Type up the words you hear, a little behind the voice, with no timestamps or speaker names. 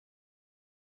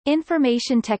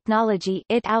Information technology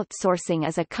outsourcing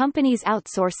is a company's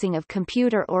outsourcing of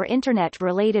computer or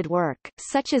Internet-related work,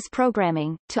 such as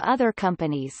programming, to other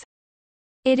companies.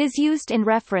 It is used in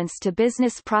reference to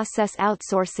business process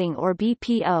outsourcing or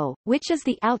BPO, which is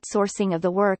the outsourcing of the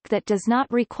work that does not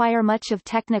require much of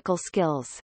technical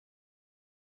skills.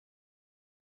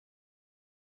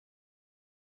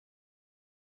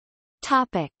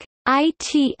 Topic: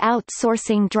 IT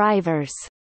outsourcing drivers.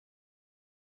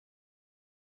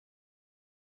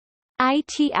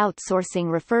 IT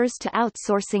outsourcing refers to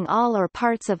outsourcing all or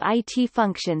parts of IT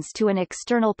functions to an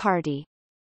external party.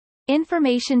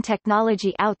 Information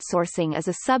technology outsourcing is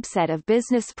a subset of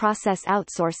business process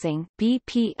outsourcing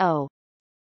 (BPO).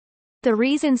 The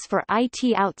reasons for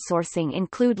IT outsourcing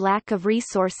include lack of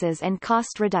resources and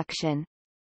cost reduction.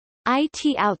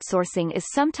 IT outsourcing is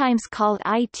sometimes called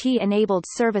IT-enabled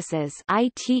services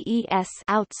 (ITES)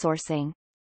 outsourcing.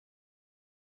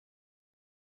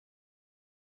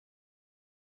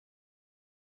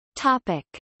 Topic: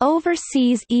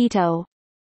 Overseas ITO.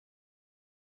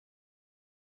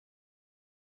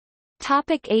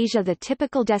 Topic: Asia. The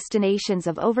typical destinations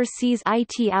of overseas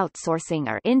IT outsourcing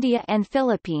are India and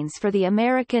Philippines for the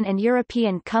American and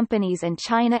European companies and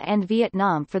China and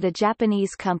Vietnam for the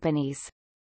Japanese companies.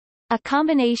 A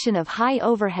combination of high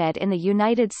overhead in the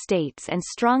United States and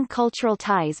strong cultural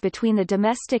ties between the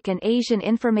domestic and Asian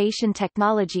information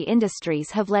technology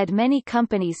industries have led many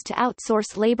companies to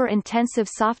outsource labor-intensive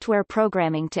software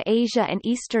programming to Asia and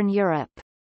Eastern Europe.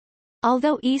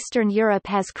 Although Eastern Europe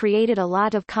has created a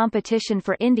lot of competition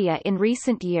for India in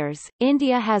recent years,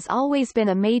 India has always been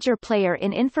a major player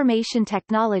in information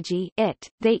technology.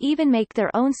 They even make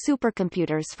their own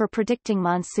supercomputers for predicting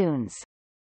monsoons.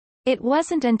 It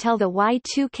wasn't until the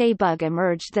Y2K bug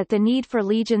emerged that the need for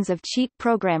legions of cheap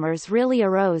programmers really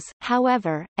arose,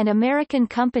 however, and American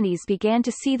companies began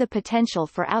to see the potential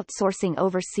for outsourcing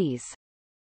overseas.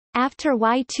 After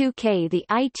Y2K, the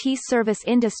IT service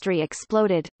industry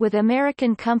exploded, with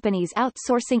American companies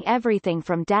outsourcing everything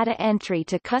from data entry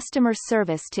to customer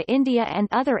service to India and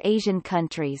other Asian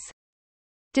countries.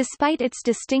 Despite its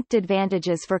distinct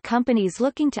advantages for companies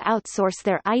looking to outsource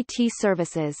their IT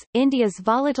services, India's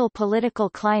volatile political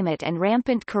climate and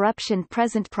rampant corruption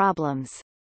present problems.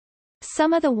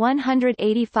 Some of the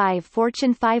 185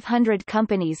 Fortune 500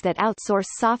 companies that outsource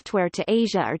software to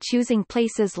Asia are choosing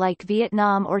places like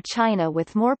Vietnam or China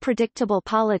with more predictable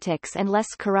politics and less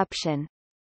corruption.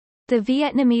 The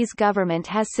Vietnamese government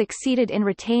has succeeded in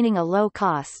retaining a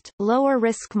low-cost,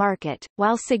 lower-risk market,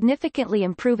 while significantly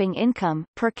improving income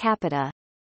per capita.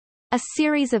 A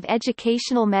series of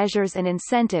educational measures and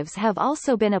incentives have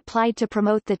also been applied to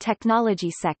promote the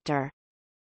technology sector.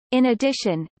 In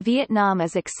addition, Vietnam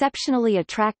is exceptionally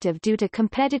attractive due to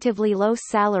competitively low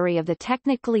salary of the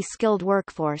technically skilled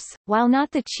workforce. While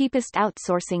not the cheapest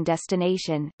outsourcing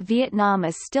destination, Vietnam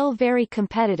is still very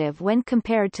competitive when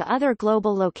compared to other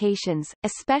global locations,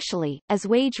 especially as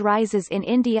wage rises in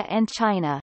India and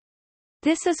China.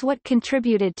 This is what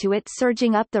contributed to it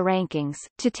surging up the rankings.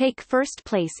 To take first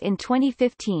place in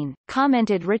 2015,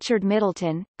 commented Richard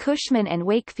Middleton, Cushman &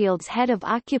 Wakefield's head of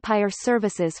occupier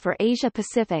services for Asia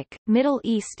Pacific, Middle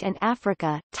East and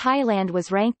Africa. Thailand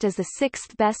was ranked as the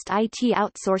sixth best IT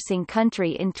outsourcing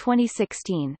country in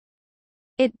 2016.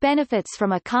 It benefits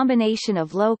from a combination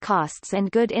of low costs and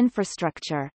good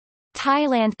infrastructure.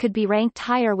 Thailand could be ranked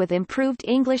higher with improved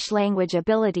English language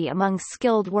ability among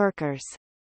skilled workers.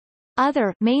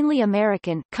 Other, mainly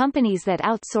American, companies that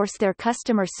outsource their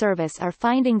customer service are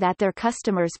finding that their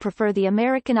customers prefer the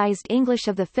Americanized English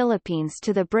of the Philippines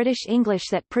to the British English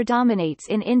that predominates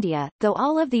in India, though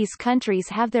all of these countries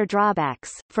have their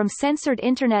drawbacks, from censored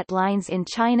internet lines in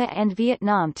China and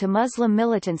Vietnam to Muslim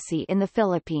militancy in the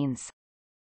Philippines.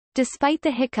 Despite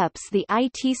the hiccups, the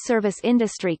IT service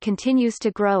industry continues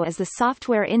to grow as the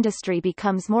software industry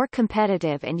becomes more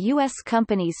competitive and U.S.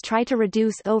 companies try to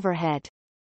reduce overhead.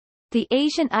 The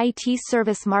Asian IT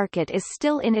service market is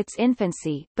still in its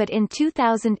infancy, but in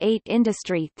 2008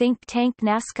 industry think tank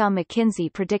NASSCOM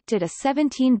McKinsey predicted a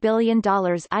 $17 billion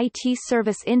IT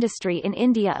service industry in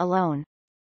India alone.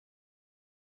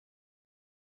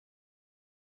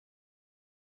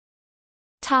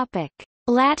 Topic: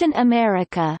 Latin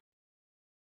America.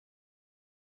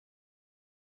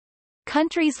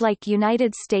 Countries like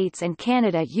United States and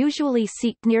Canada usually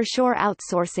seek nearshore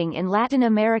outsourcing in Latin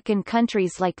American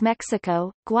countries like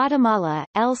Mexico, Guatemala,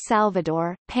 El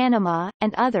Salvador, Panama,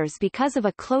 and others because of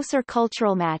a closer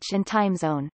cultural match and time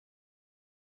zone.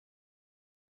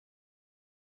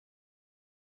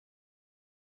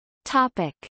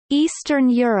 Topic: Eastern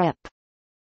Europe.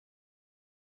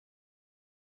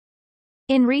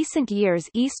 In recent years,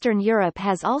 Eastern Europe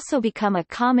has also become a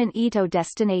common ITO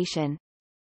destination.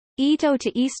 ITO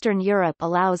to Eastern Europe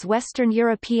allows Western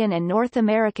European and North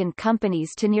American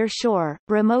companies to nearshore,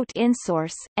 remote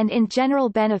insource, and in general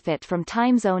benefit from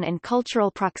time zone and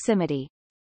cultural proximity.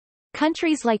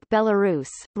 Countries like Belarus,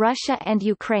 Russia and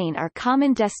Ukraine are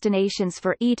common destinations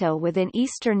for ITO within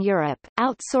Eastern Europe.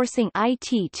 Outsourcing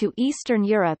IT to Eastern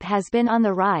Europe has been on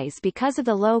the rise because of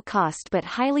the low-cost but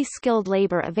highly skilled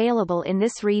labor available in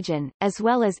this region, as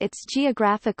well as its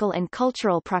geographical and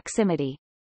cultural proximity.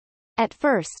 At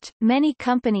first, many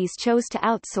companies chose to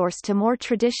outsource to more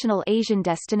traditional Asian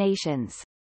destinations.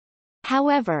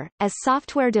 However, as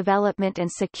software development and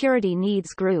security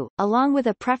needs grew, along with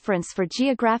a preference for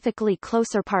geographically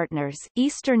closer partners,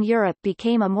 Eastern Europe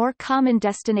became a more common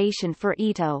destination for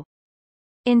ITO.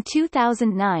 In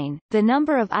 2009, the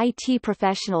number of IT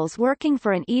professionals working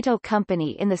for an ITO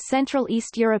company in the Central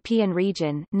East European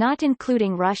region, not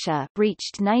including Russia,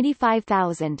 reached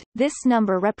 95,000. This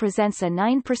number represents a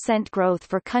 9% growth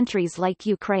for countries like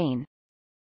Ukraine.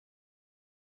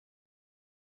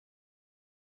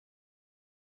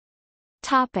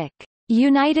 Topic: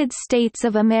 United States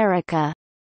of America.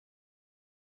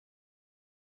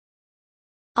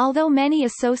 Although many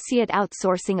associate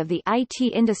outsourcing of the IT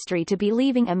industry to be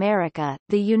leaving America,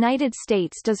 the United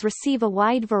States does receive a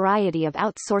wide variety of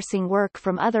outsourcing work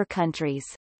from other countries.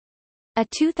 A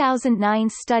 2009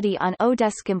 study on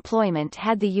ODesk employment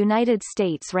had the United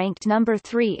States ranked number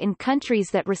 3 in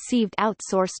countries that received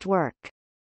outsourced work.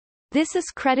 This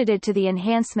is credited to the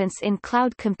enhancements in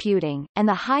cloud computing, and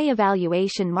the high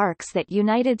evaluation marks that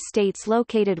United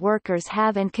States-located workers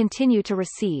have and continue to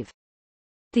receive.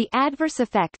 The adverse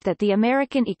effect that the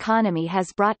American economy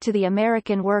has brought to the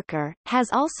American worker, has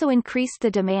also increased the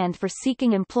demand for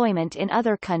seeking employment in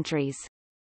other countries.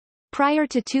 Prior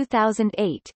to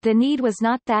 2008, the need was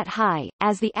not that high,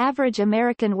 as the average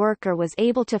American worker was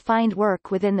able to find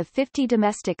work within the 50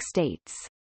 domestic states.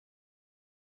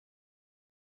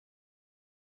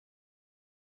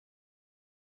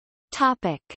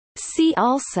 Topic. See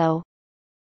also: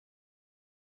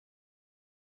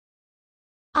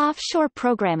 offshore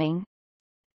programming,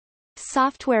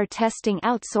 software testing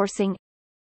outsourcing,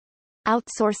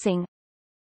 outsourcing,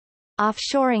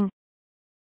 offshoring,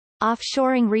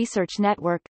 offshoring research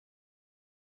network,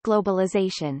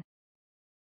 globalization.